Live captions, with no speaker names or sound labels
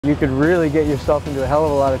You could really get yourself into a hell of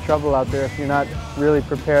a lot of trouble out there if you're not really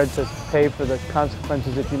prepared to pay for the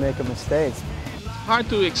consequences if you make a mistake. It's hard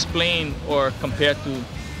to explain or compare to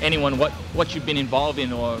anyone what you've been involved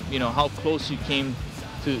in, or how close you came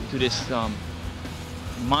to this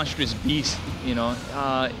monstrous beast. In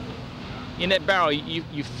that barrel,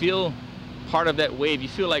 you feel part of that wave. You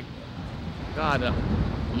feel like, God,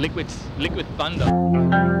 liquid thunder.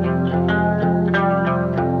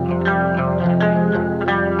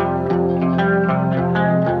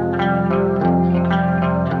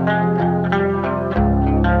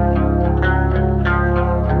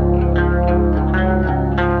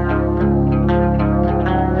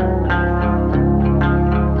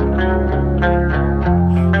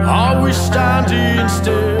 Standing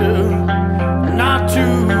still, not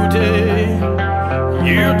today.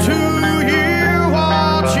 Year to year,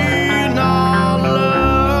 watching our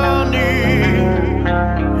learning,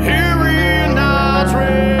 hearing not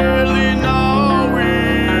really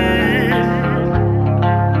knowing.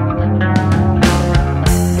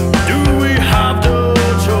 Do we have the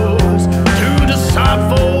choice to decide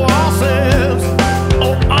for ourselves,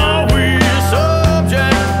 or are we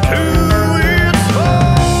subject to its force?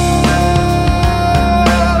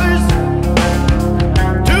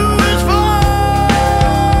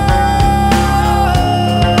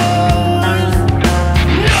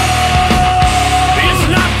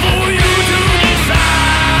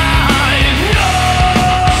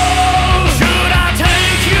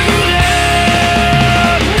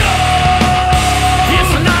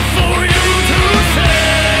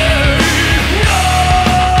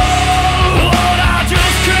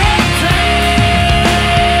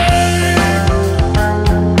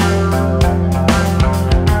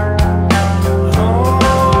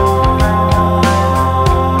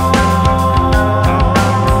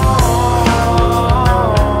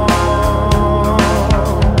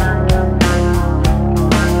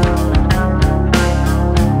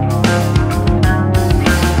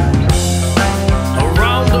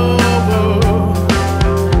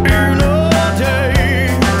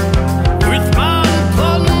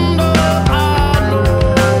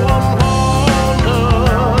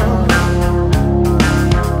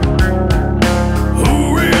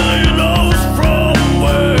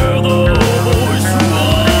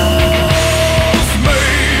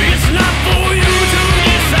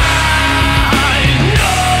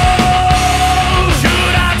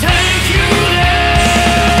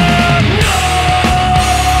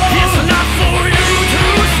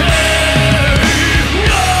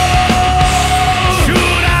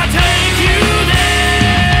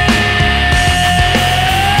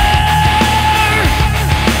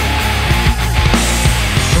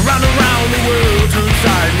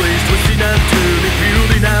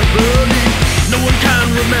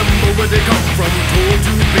 Remember where they come from, told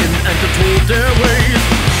to been and controlled their ways.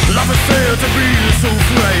 Love is said to be so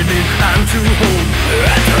frightening and to hold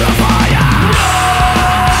and terrifying.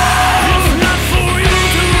 It's not for you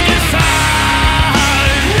to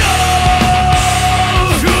decide. No.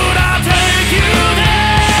 Should I take you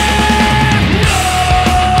there? No.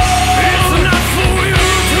 It's not for you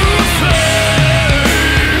to say.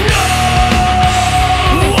 No.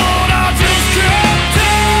 What I just can't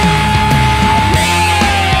tell.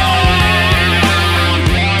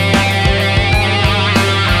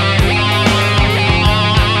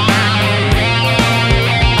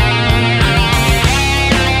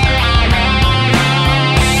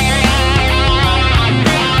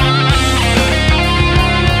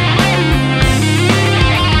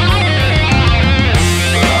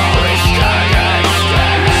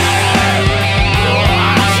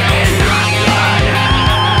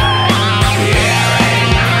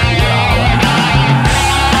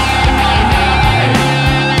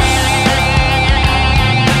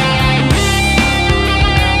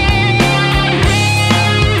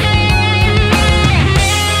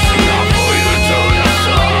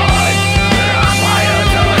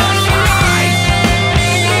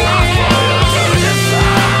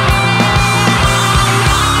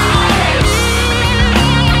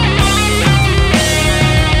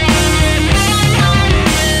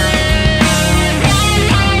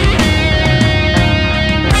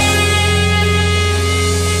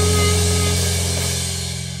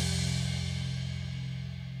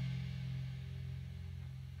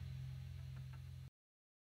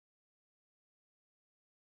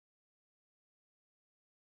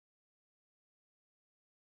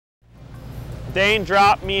 Dane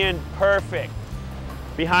dropped me in perfect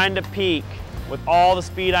behind the peak with all the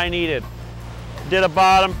speed I needed. Did a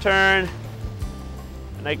bottom turn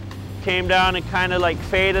and I came down and kind of like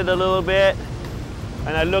faded a little bit,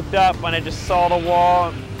 and I looked up and I just saw the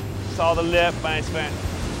wall saw the lip, and I spent,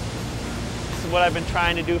 this is what I've been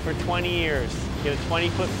trying to do for 20 years. Get a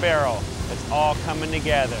 20-foot barrel that's all coming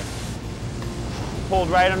together. Pulled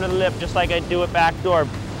right under the lip, just like I do it back door.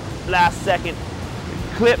 Last second,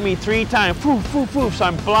 it clipped me 3 times, foof, foof, foof, so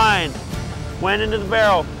I'm blind. Went into the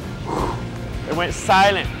barrel, it went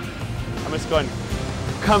silent. I'm just going,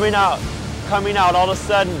 coming out, all of a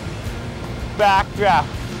sudden, backdraft.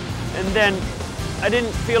 And then I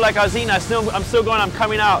didn't feel like I was eating, I'm still going, I'm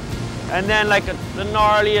coming out. And then like the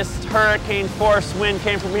gnarliest hurricane force wind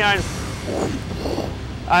came from behind.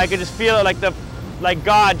 I could just feel it like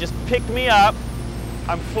God just picked me up.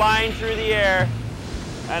 I'm flying through the air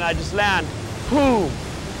and I just land. Boom!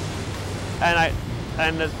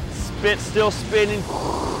 And the spit's still spinning.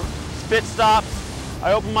 Spit stops.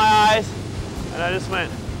 I open my eyes and I just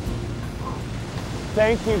went,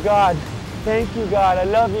 thank you, God. Thank you, God. I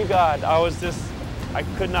love you, God. I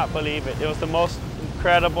could not believe it. It was the most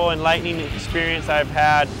incredible, enlightening experience I've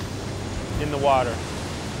had in the water.